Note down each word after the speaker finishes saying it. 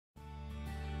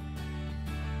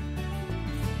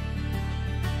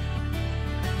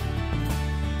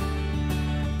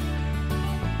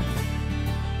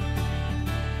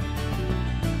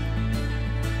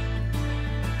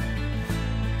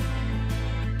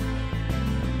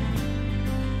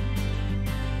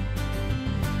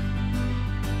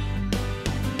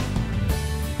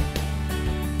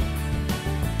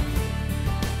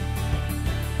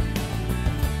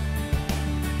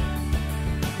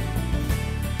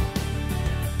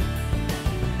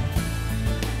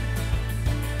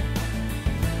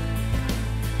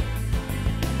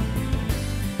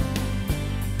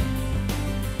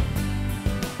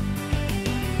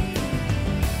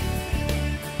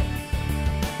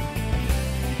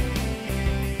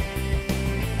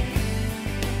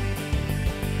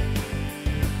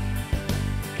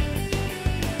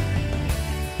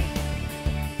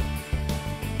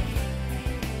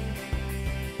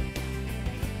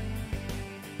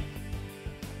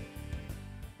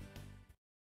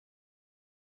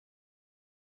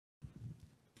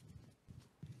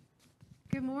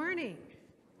Good morning.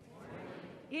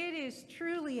 It is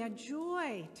truly a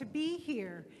joy to be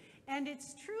here, and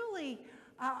it's truly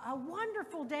a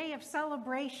wonderful day of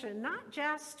celebration, not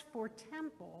just for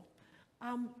Temple,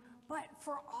 but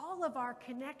for all of our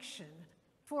connection.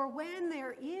 For when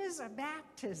there is a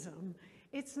baptism,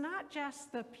 it's not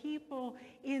just the people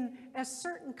in a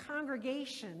certain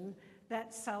congregation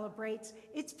that celebrates,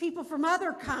 it's people from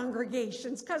other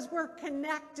congregations, because we're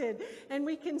connected and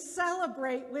we can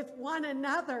celebrate with one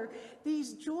another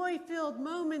these joy-filled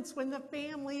moments when the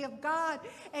family of God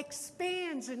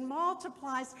expands and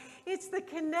multiplies. It's the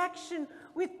connection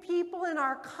with people in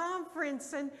our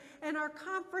conference and our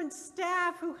conference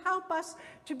staff who help us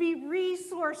to be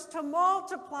resourced to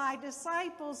multiply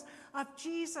disciples of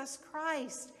Jesus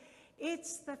Christ.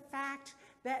 It's the fact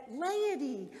that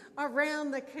laity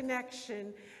around the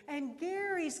connection and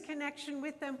Gary's connection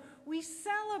with them, we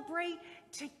celebrate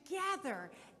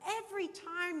together. Every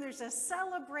time there's a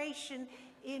celebration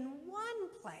in one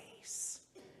place,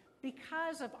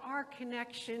 because of our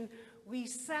connection, we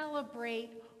celebrate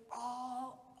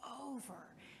all over.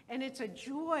 And it's a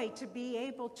joy to be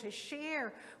able to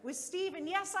share with Steve. And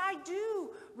yes, I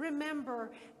do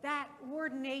remember that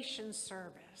ordination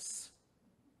service.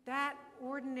 That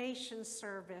ordination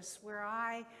service where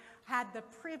I had the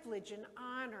privilege and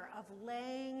honor of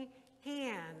laying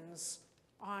hands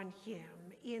on him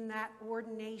in that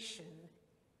ordination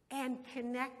and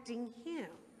connecting him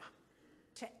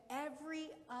to every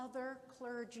other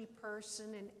clergy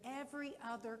person and every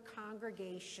other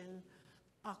congregation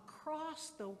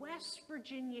across the West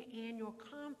Virginia Annual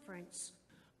Conference,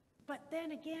 but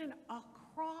then again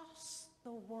across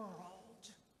the world.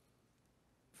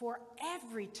 For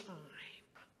every time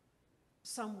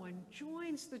someone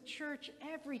joins the church,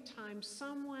 every time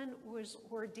someone was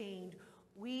ordained,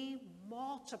 we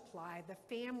multiply the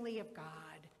family of God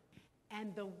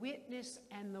and the witness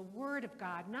and the word of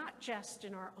God, not just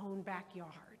in our own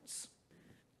backyards,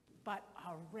 but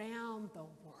around the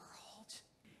world.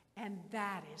 And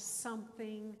that is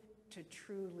something to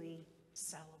truly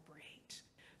celebrate.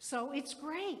 So it's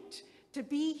great to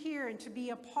be here and to be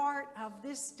a part of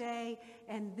this day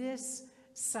and this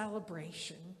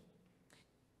celebration.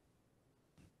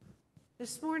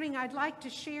 This morning, I'd like to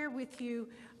share with you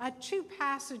two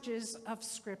passages of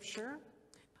Scripture,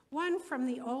 one from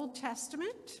the Old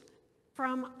Testament,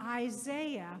 from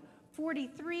Isaiah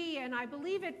 43, and I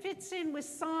believe it fits in with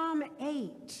Psalm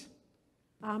 8.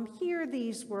 Hear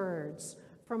these words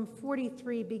from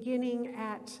 43, beginning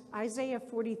at Isaiah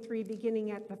 43,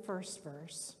 beginning at the first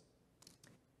verse.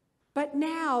 But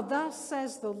now, thus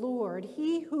says the Lord,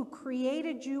 he who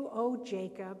created you, O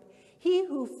Jacob, he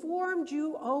who formed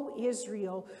you, O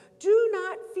Israel, do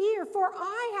not fear, for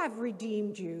I have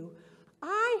redeemed you.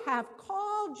 I have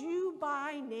called you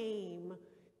by name.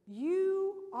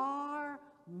 You are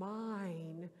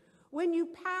mine. When you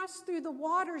pass through the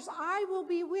waters, I will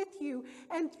be with you,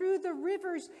 and through the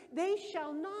rivers, they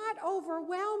shall not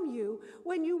overwhelm you.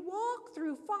 When you walk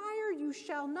through fire, you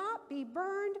shall not be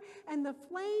burned, and the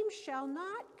flame shall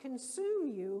not consume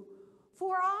you.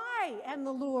 For I am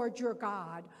the Lord your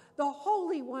God, the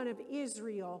Holy One of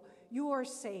Israel, your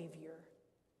Savior.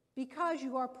 Because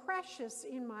you are precious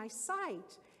in my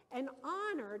sight and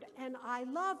honored, and I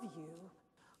love you,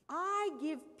 I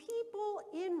give people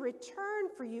in return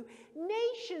for you,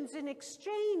 nations in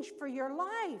exchange for your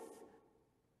life.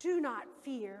 Do not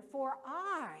fear, for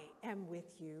I am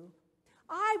with you.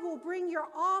 I will bring your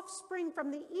offspring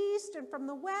from the east, and from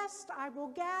the west I will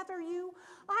gather you.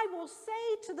 I will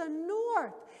say to the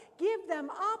north, give them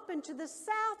up, and to the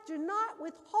south, do not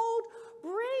withhold.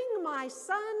 Bring my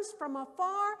sons from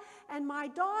afar and my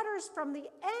daughters from the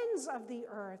ends of the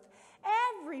earth.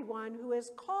 Everyone who is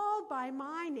called by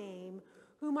my name,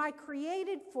 whom I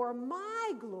created for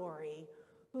my glory,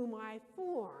 whom I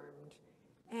formed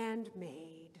and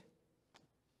made.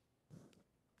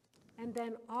 And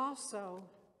then also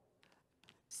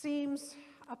seems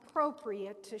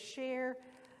appropriate to share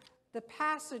the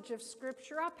passage of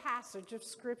Scripture, a passage of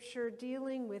Scripture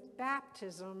dealing with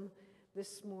baptism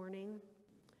this morning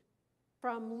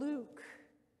from Luke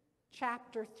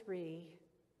chapter 3.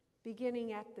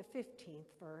 Beginning at the 15th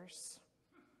verse.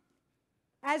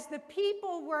 As the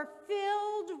people were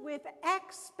filled with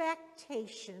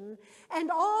expectation, and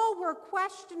all were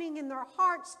questioning in their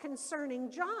hearts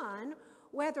concerning John,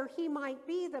 whether he might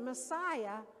be the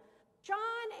Messiah, John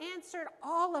answered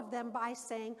all of them by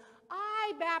saying,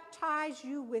 I baptize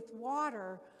you with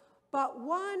water, but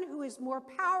one who is more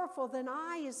powerful than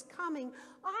I is coming.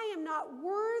 I am not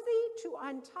worthy to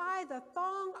untie the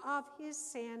thong of his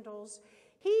sandals.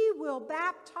 He will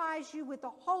baptize you with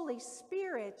the Holy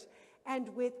Spirit and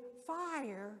with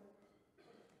fire.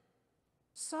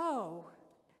 So,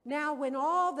 now when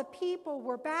all the people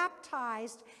were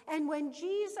baptized, and when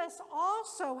Jesus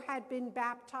also had been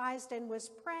baptized and was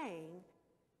praying,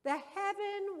 the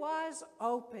heaven was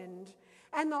opened,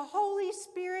 and the Holy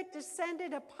Spirit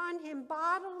descended upon him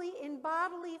in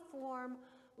bodily form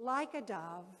like a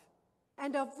dove.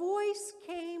 And a voice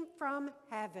came from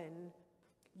heaven,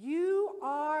 "You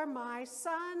are my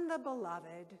Son, the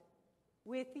beloved.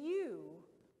 With you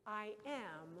I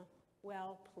am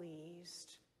well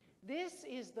pleased." This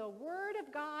is the word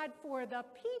of God for the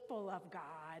people of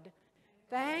God.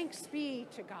 Thanks be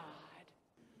to God.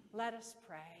 Let us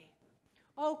pray.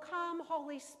 Oh, come,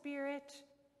 Holy Spirit,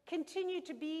 continue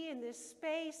to be in this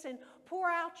space and pour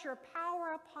out your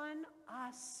power upon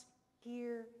us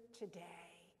here today.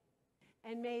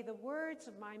 And may the words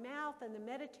of my mouth and the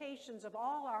meditations of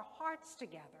all our hearts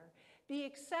together be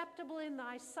acceptable in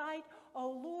thy sight, O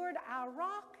Lord, our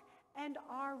rock and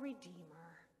our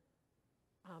Redeemer.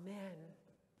 Amen.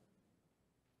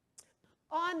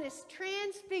 On this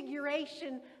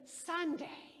Transfiguration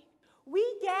Sunday,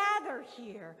 we gather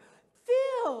here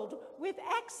filled with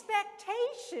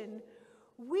expectation.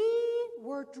 We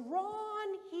were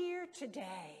drawn here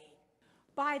today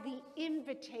by the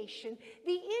invitation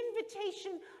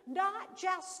not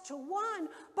just to one,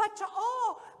 but to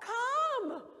all.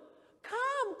 Come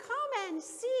and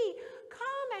see.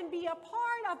 Come and be a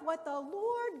part of what the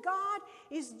Lord God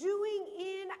is doing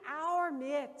in our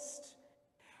midst.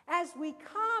 As we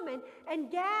come and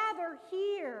gather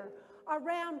here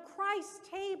around Christ's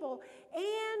table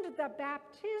and the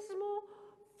baptismal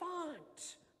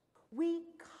font, we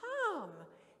come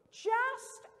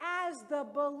just as the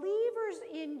believers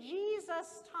in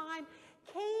Jesus' time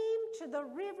came to the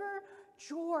river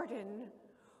Jordan.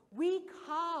 We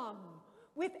come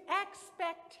with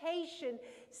expectation,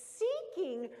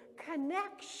 seeking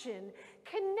connection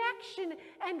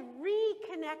and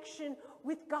reconnection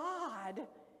with God,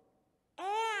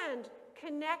 and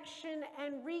connection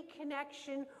and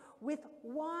reconnection with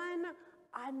one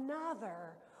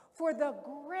another for the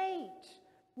great,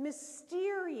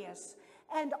 mysterious,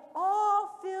 and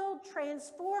all-filled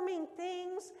transforming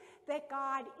things that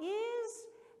God is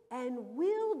and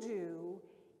will do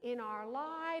in our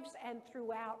lives and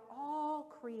throughout all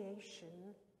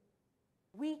creation.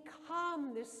 We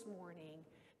come this morning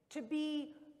to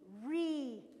be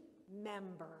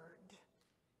remembered,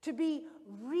 to be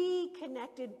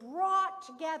reconnected, brought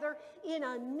together in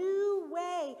a new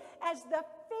way as the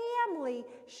family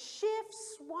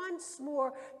shifts once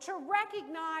more to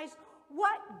recognize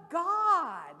what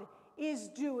God is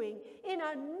doing in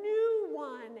a new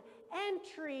one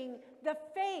entering the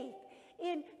faith,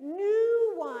 in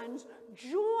new ones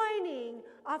joining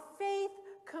a faith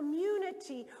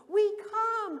community. We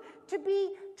come to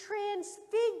be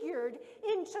transfigured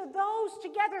into those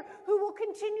together who will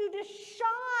continue to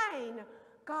shine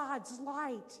God's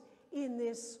light in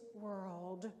this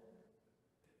world.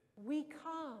 We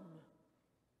come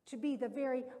to be the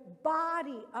very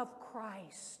body of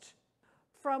Christ,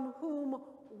 from whom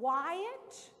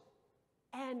Wyatt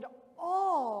and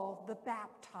all the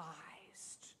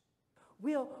baptized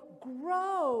will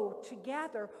grow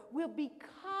together, will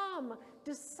become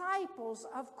disciples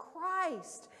of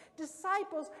Christ,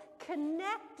 disciples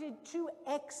connected to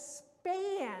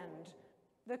expand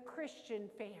the Christian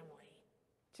family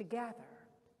together.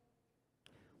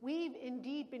 We've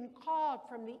indeed been called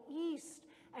from the east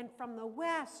and from the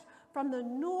west, from the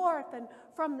north and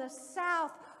from the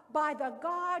south, by the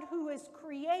God who has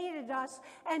created us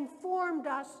and formed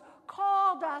us,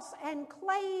 called us and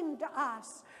claimed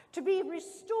us to be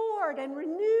restored and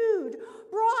renewed,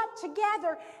 brought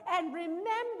together and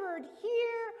remembered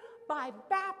here by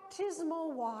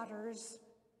baptismal waters.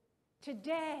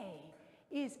 Today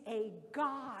is a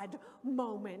God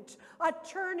moment, a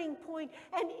turning point,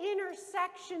 an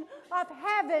intersection of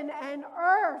heaven and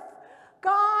earth.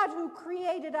 God, who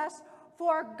created us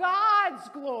for God's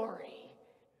glory,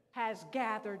 has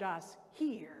gathered us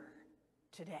here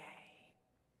today.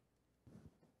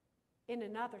 In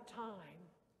another time,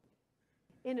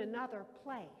 in another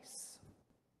place,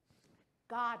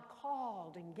 God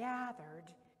called and gathered.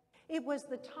 It was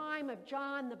the time of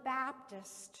John the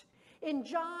Baptist. In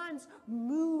John's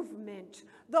movement,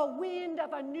 the wind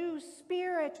of a new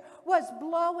spirit was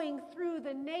blowing through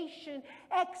the nation.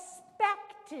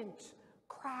 Expectant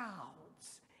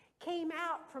crowds came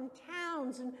out from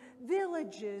towns and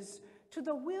villages to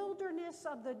the wilderness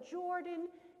of the Jordan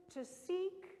to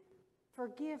seek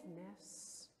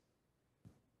forgiveness.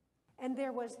 And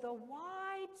there was the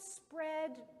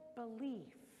widespread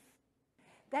belief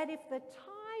that if the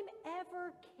time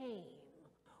ever came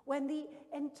when the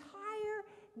entire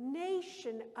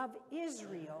nation of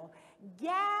Israel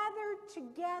gathered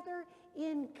together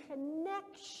in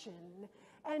connection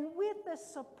and with the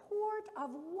support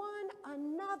of one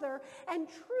another and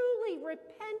truly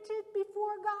repented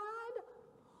before God,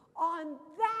 on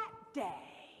that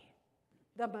day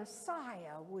the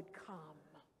Messiah would come.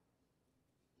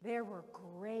 There were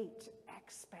great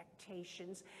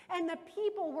expectations, and the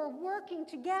people were working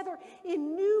together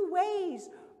in new ways,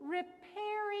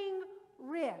 repairing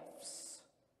rifts,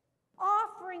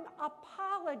 offering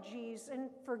apologies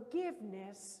and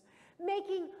forgiveness,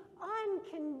 making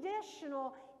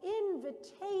unconditional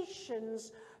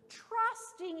invitations,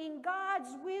 trusting in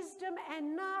God's wisdom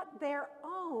and not their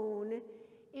own.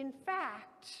 In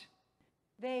fact,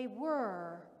 they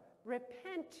were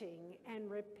repenting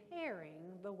and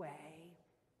repairing the way.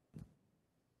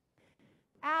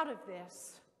 Out of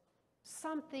this,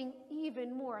 something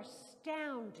even more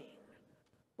astounding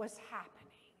was happening.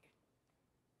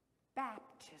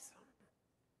 Baptism.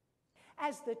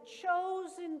 As the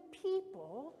chosen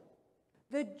people,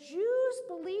 the Jews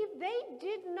believed they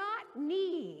did not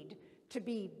need to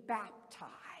be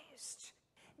baptized.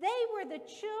 They were the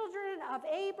children of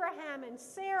Abraham and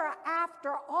Sarah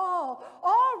after all,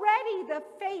 already the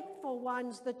faithful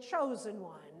ones, the chosen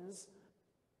ones.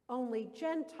 Only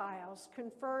Gentiles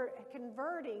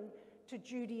converting to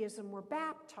Judaism were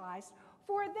baptized,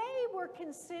 for they were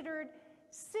considered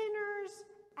sinners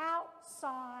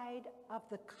outside of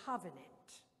the covenant.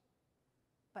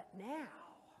 But now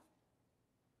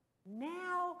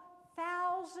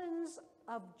thousands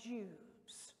of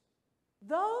Jews,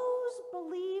 those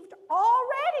believed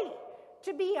already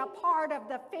to be a part of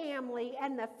the family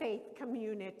and the faith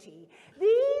community,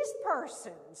 these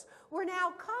persons were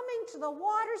now coming to the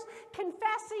waters,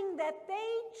 confessing that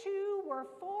they too were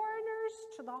foreigners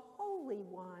to the Holy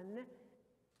One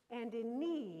and in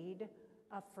need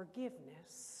of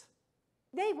forgiveness.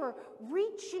 They were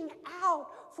reaching out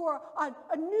for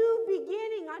a new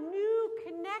beginning, a new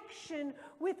connection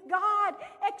with God,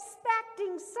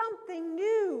 expecting something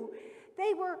new.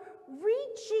 They were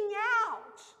reaching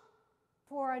out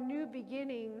for a new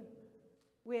beginning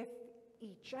with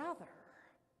each other.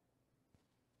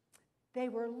 They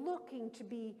were looking to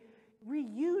be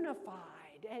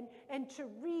reunified and to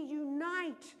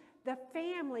reunite the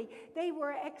family. They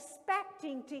were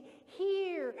expecting to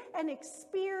hear and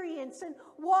experience and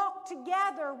walk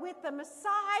together with the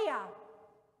Messiah.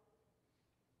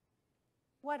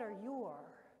 What are your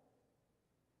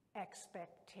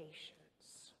expectations?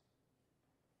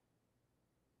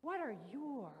 What are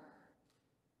your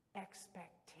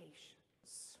expectations?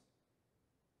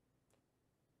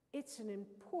 It's an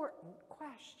important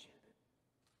question,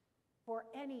 for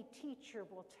any teacher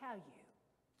will tell you.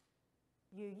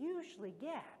 You usually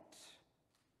get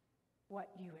what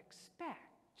you expect.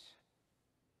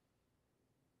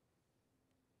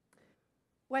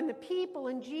 When the people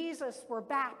and Jesus were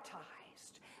baptized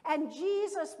and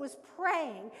Jesus was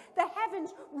praying, the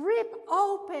heavens rip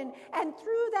open, and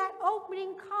through that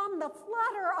opening come the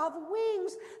flutter of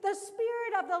wings, the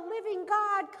Spirit of the living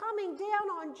God coming down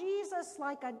on Jesus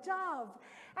like a dove,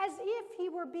 as if he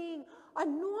were being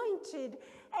anointed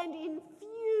and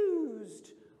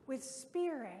infused with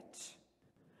Spirit.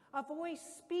 A voice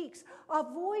speaks, a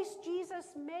voice Jesus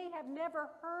may have never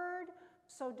heard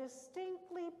so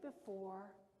distinctly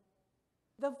before.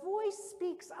 The voice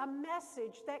speaks a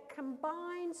message that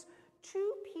combines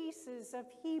two pieces of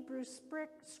Hebrew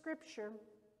scripture.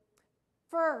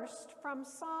 First, from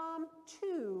Psalm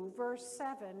 2, verse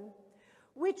 7,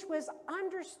 which was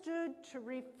understood to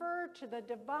refer to the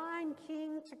divine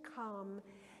King to come.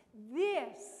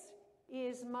 This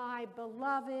is my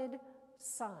beloved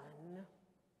Son.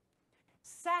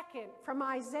 Second, from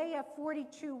Isaiah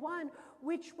 42:1,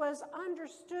 which was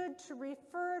understood to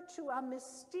refer to a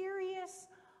mysterious,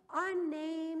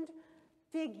 unnamed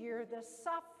figure, the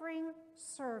suffering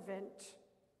servant.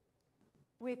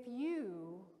 With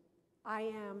you I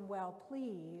am well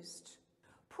pleased.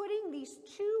 Putting these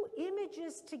two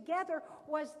images together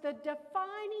was the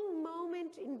defining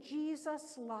moment in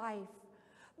Jesus' life.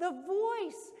 The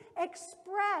voice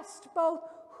expressed both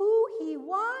who he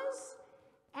was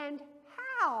and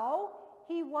how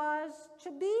he was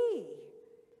to be.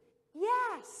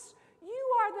 Yes,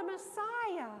 you are the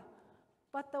Messiah,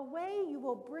 but the way you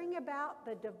will bring about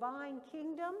the divine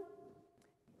kingdom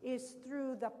is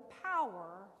through the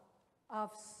power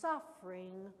of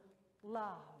suffering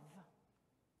love.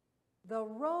 The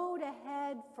road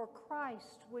ahead for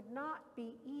Christ would not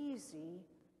be easy.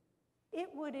 It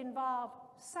would involve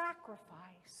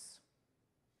sacrifice.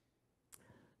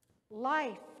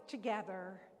 Life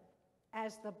together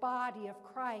as the body of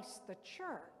Christ, the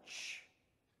church,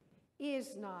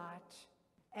 is not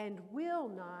and will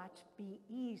not be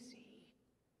easy.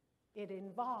 It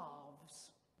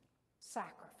involves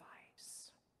sacrifice.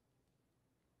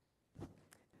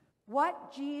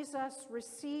 What Jesus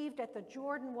received at the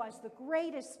Jordan was the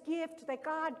greatest gift that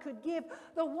God could give,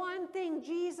 the one thing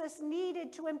Jesus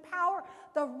needed to empower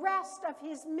the rest of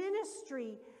his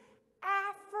ministry: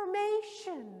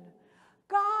 affirmation.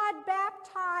 God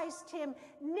baptized him,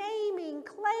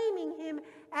 claiming him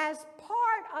as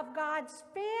part of God's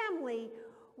family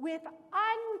with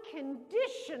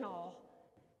unconditional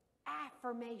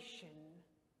affirmation.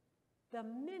 The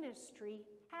ministry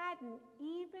hadn't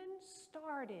even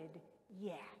started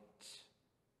yet.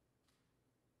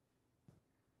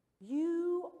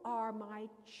 You are my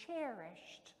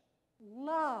cherished,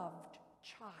 loved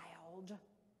child.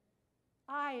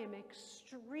 I am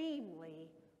extremely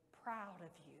proud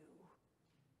of you.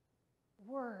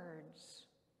 Words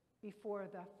before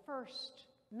the first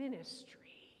ministry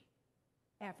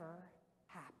ever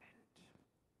happened.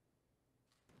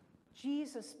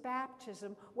 Jesus'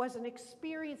 baptism was an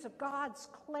experience of God's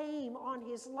claim on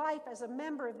his life as a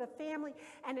member of the family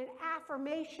and an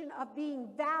affirmation of being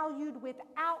valued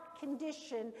without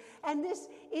condition. And this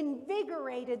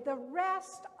invigorated the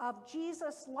rest of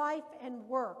Jesus' life and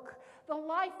work. The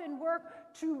life and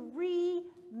work to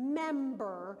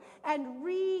remember and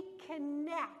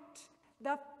reconnect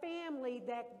the family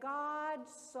that God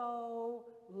so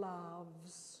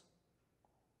loves.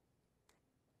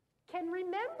 Can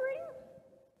remembering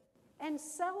and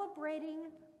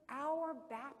celebrating our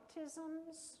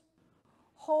baptisms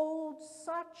hold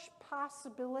such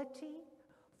possibility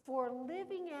for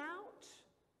living out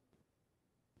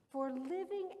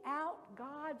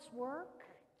God's work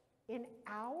in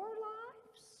our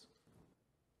lives?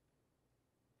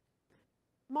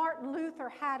 Martin Luther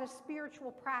had a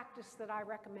spiritual practice that I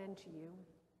recommend to you.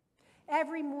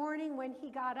 Every morning when he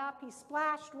got up, he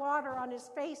splashed water on his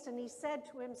face and he said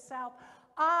to himself,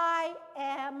 "I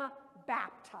am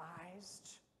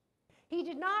baptized." He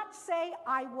did not say,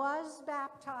 "I was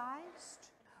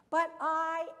baptized," but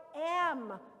 "I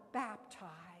am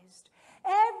baptized."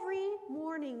 Every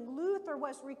morning, Luther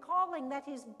was recalling that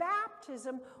his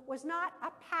baptism was not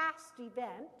a past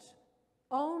event,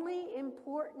 only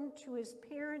important to his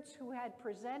parents who had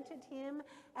presented him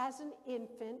as an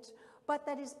infant, but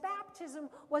that his baptism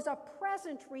was a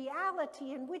present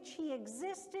reality in which he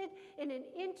existed in an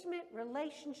intimate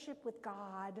relationship with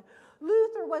God.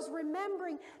 Luther was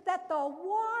remembering that the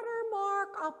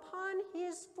watermark upon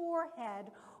his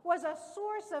forehead was a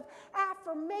source of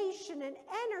affirmation and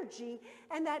energy,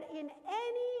 and that in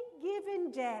any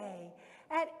given day,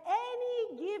 at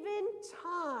any given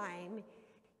time,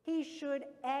 he should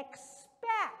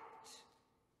expect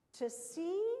to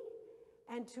see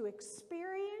and to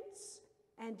experience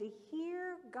and to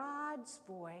hear God's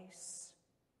voice,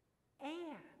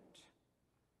 and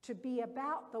to be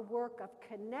about the work of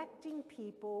connecting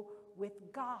people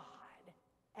with God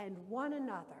and one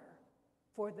another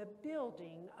for the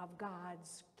building of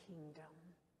God's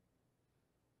kingdom.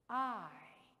 I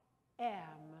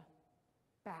am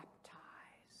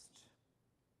baptized.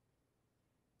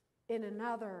 In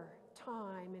another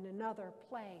time, in another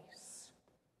place,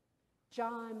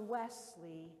 John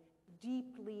Wesley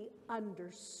deeply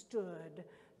understood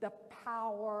the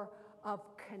power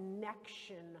of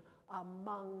connection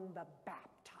among the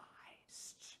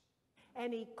baptized.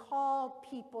 And he called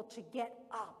people to get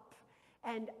up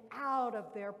and out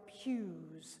of their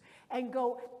pews and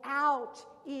go out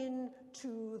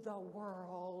into the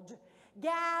world,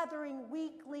 gathering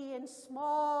weekly in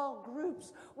small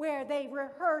groups where they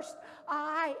rehearsed,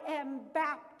 "I am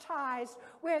baptized,"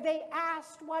 where they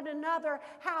asked one another,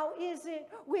 "How is it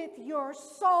with your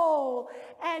soul?"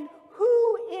 And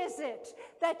who is it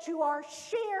that you are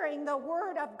sharing the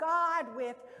word of God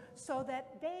with, so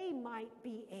that they might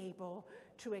be able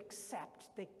to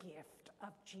accept the gift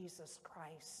of Jesus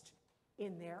Christ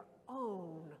in their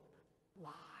own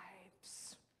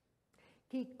lives.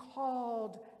 He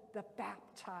called the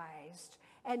baptized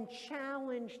and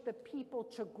challenged the people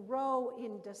to grow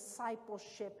in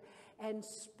discipleship and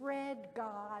spread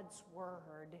God's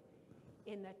word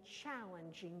in the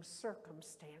challenging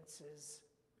circumstances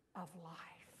of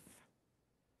life.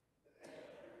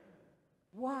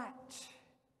 What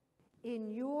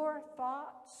in your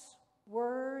thoughts,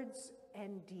 words,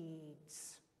 and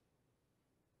deeds?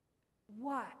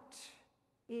 What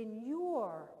in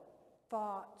your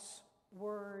thoughts,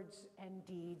 words, and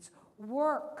deeds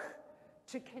work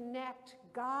to connect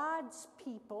God's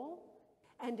people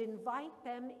and invite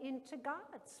them into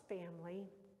God's family?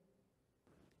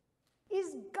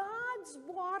 Is God's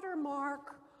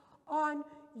watermark on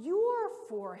your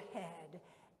forehead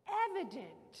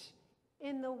evident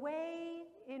in the way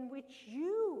in which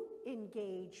you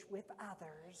engage with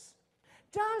others?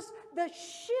 Does the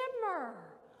shimmer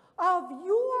of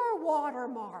your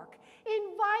watermark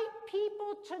invite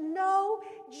people to know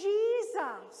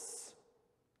Jesus?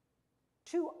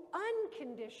 To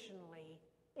unconditionally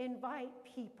invite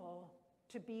people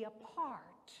to be a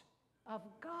part of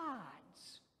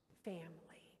God's family.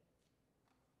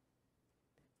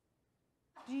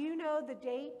 Do you know the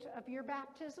date of your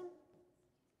baptism?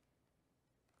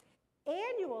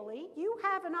 Annually, you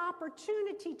have an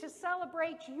opportunity to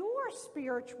celebrate your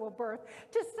spiritual birth,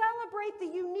 to celebrate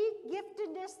the unique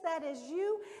giftedness that is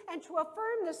you, and to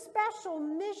affirm the special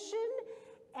mission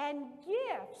and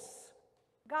gifts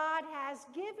God has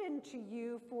given to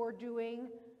you for doing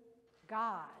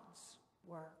God's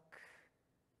work.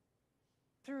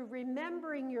 Through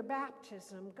remembering your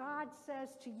baptism, God says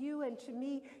to you and to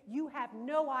me, you have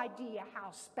no idea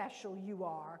how special you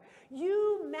are.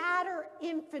 You matter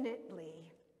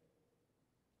infinitely.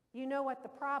 You know what the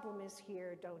problem is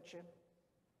here, don't you?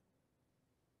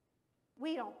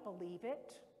 We don't believe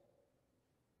it.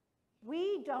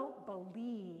 We don't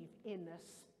believe in the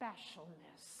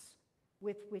specialness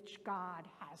with which God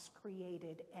has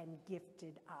created and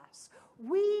gifted us.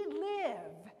 We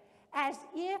live as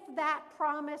if that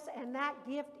promise and that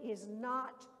gift is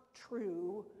not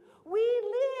true. We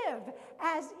live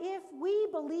as if we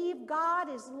believe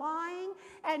God is lying,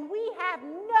 and we have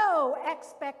no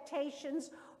expectations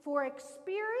for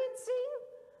experiencing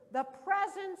the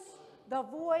presence, the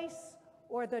voice,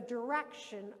 or the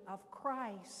direction of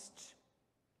Christ.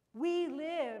 We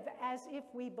live as if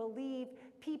we believe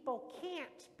people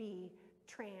can't be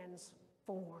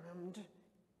transformed.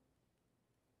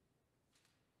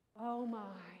 Oh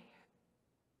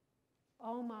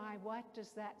my, what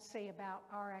does that say about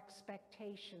our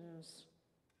expectations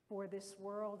for this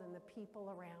world and the people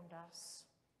around us?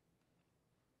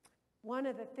 One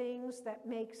of the things that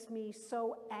makes me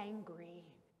so angry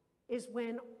is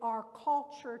when our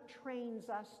culture trains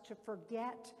us to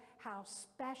forget how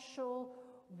special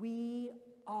we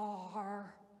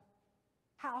are.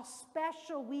 How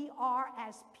special we are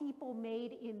as people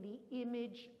made in the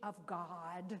image of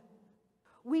God.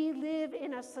 We live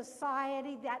in a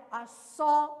society that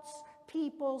assaults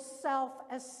people's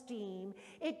self-esteem.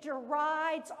 It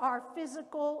derides our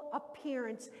physical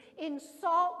appearance,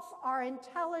 insults our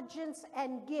intelligence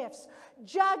and gifts,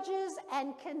 judges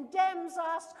and condemns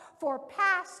us for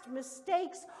past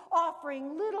mistakes,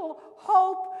 offering little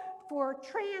hope for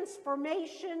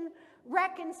transformation,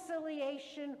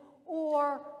 reconciliation,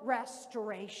 or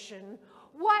restoration.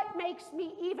 What makes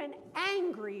me even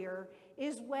angrier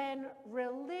is when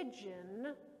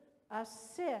religion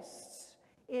assists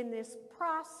in this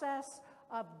process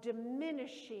of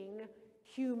diminishing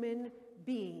human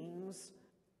beings.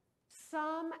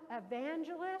 Some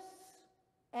evangelists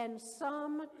and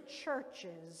some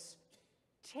churches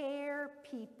tear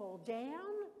people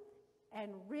down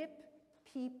and rip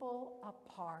people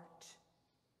apart,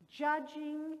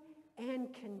 judging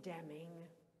and condemning.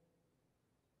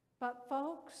 But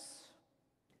folks,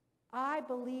 I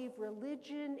believe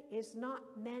religion is not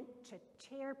meant to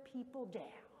tear people down,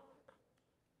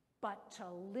 but to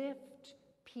lift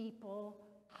people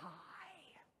high.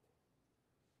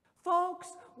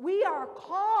 Folks, we are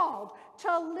called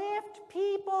to lift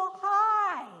people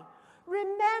high.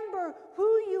 Remember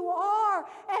who you are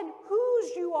and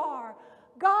whose you are.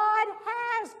 God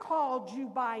has called you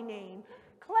by name,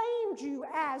 claimed you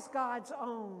as God's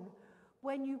own.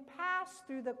 When you pass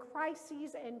through the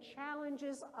crises and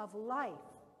challenges of life,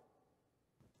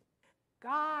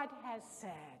 God has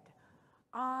said,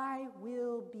 I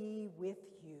will be with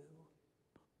you.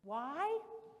 Why?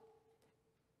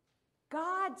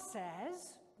 God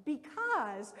says,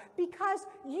 because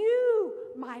you,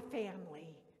 my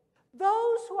family,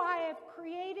 those who I have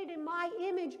created in my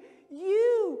image,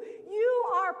 you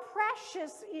are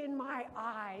precious in my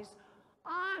eyes,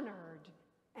 honored,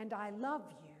 and I love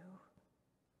you.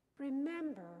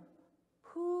 Remember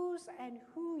whose and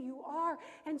who you are,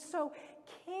 and so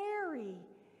carry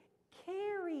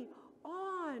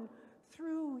on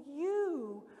through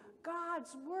you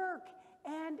God's work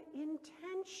and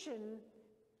intention.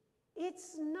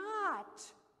 It's not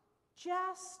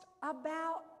just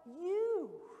about you,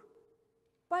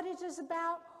 but it is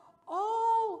about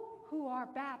all who are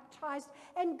baptized,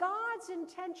 and God's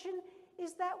intention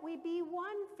is that we be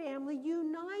one family,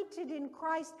 united in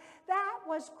Christ. That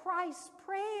was Christ's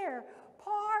prayer,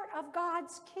 part of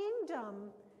God's kingdom.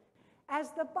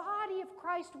 As the body of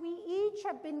Christ, we each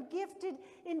have been gifted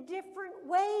in different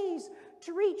ways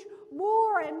to reach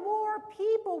more and more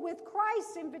people with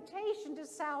Christ's invitation to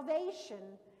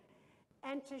salvation,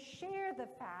 and to share the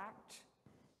fact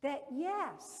that,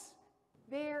 yes,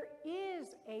 there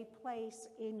is a place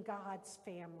in God's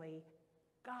family,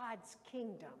 God's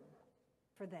kingdom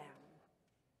for them.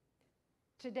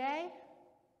 Today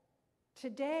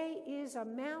is a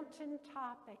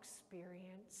mountaintop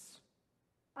experience,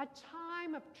 a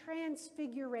time of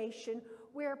transfiguration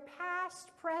where past,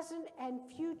 present, and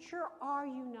future are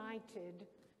united.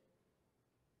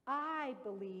 I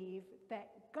believe that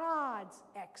God's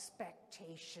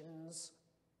expectations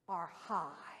are high.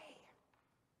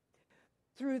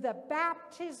 Through the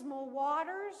baptismal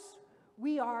waters,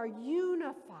 we are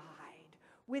unified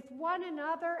with one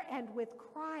another and with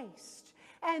Christ.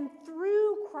 And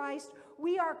through Christ,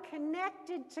 we are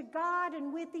connected to God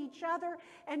and with each other,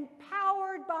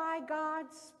 empowered by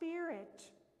God's Spirit.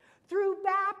 Through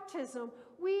baptism,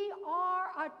 we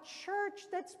are a church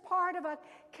that's part of a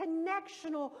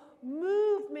connectional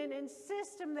movement and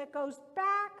system that goes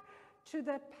back to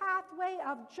the pathway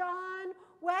of John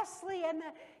Wesley, and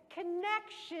the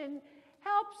connection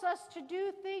helps us to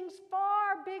do things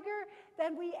far bigger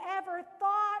than we ever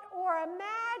thought or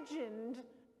imagined.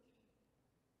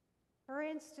 For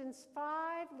instance,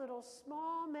 5 little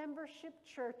small membership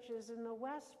churches in the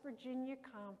West Virginia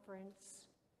Conference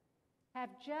have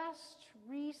just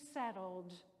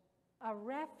resettled a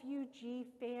refugee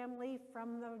family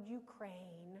from the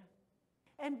Ukraine.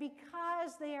 And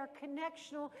because they are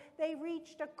connectional, they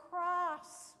reached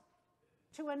across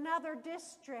to another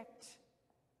district,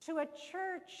 to a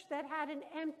church that had an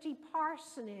empty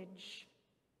parsonage,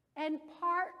 and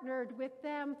partnered with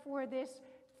them for this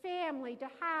family to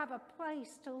have a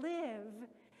place to live.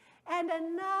 And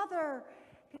another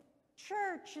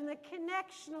church in the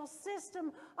connectional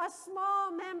system, a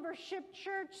small membership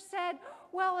church, said,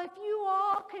 well, if you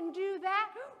all can do that,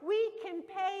 we can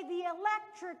pay the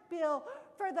electric bill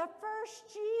for the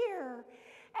first year.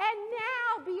 And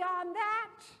now, beyond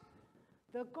that,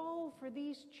 the goal for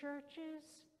these churches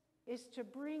is to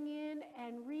bring in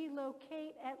and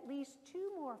relocate at least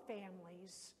 2 more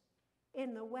families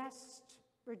in the West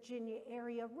Virginia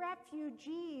area,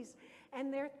 refugees,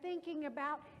 and they're thinking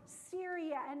about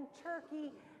Syria and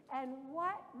Turkey and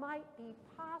what might be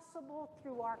possible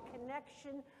through our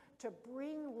connection to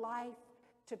bring life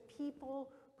to people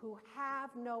who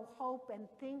have no hope and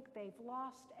think they've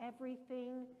lost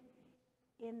everything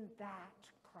in that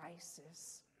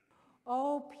crisis.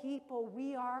 Oh, people,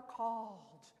 we are called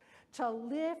to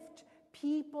lift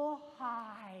people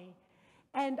high,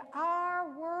 and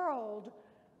our world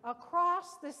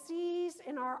across the seas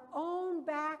in our own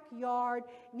backyard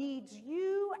needs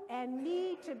you and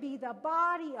me to be the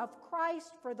body of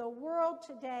Christ for the world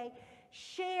today,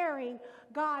 sharing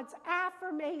God's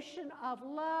affirmation of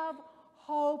love,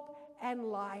 hope, and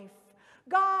life.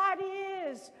 God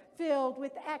is filled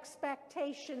with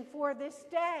expectation for this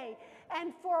day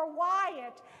and for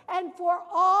Wyatt and for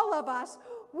all of us.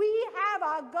 We have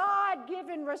a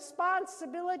God-given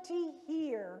responsibility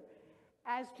here,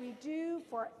 as we do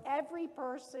for every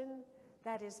person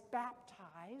that is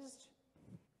baptized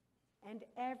and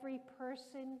every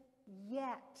person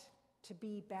yet to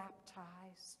be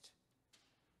baptized.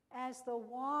 As the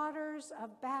waters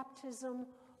of baptism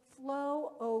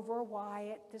flow over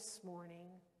Wyatt this morning,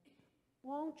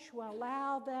 won't you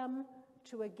allow them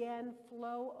to again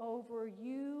flow over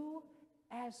you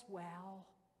as well?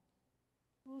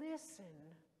 Listen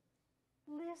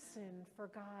for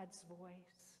God's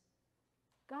voice.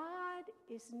 God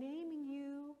is naming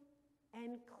you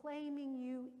and claiming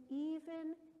you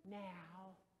even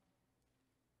now.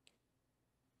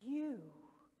 You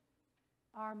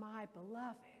are my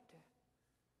beloved,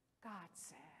 God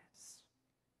says.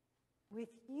 With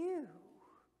you,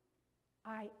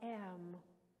 I am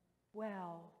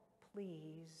well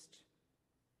pleased.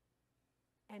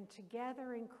 And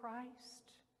together in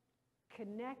Christ,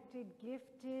 connected,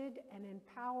 gifted, and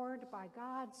empowered by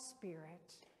God's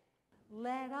Spirit,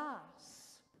 let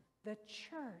us, the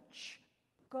church,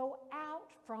 go out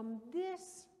from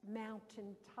this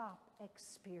mountaintop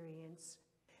experience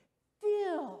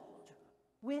filled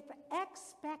with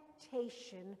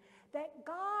expectation that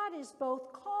God is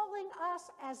both calling us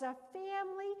as a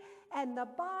family and the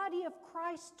body of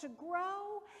Christ to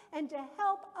grow and to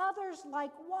help others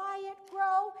like Wyatt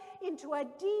grow into a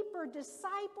deeper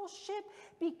discipleship,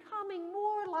 becoming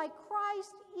more like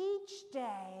Christ each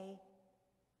day.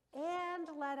 And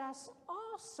let us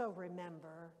also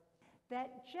remember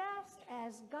that just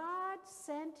as God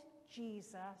sent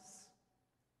Jesus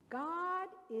God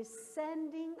is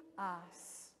sending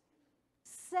us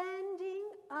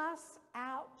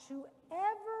out to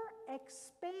ever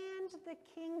expand the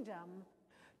kingdom,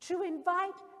 to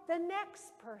invite the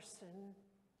next person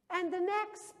and the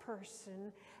next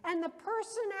person and the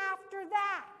person after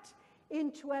that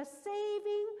into a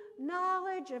saving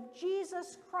knowledge of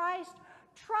Jesus Christ,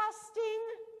 trusting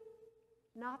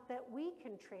not that we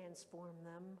can transform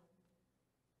them,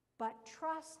 but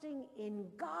trusting in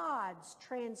God's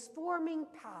transforming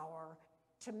power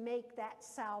to make that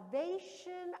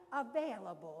salvation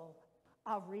available,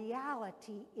 a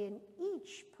reality in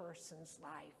each person's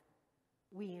life.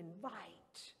 We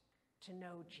invite to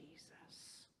know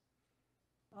Jesus.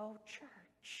 Oh,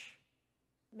 church,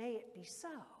 may it be so.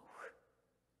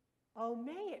 Oh,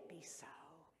 may it be so.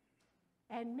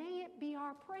 And may it be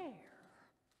our prayer.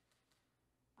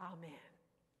 Amen.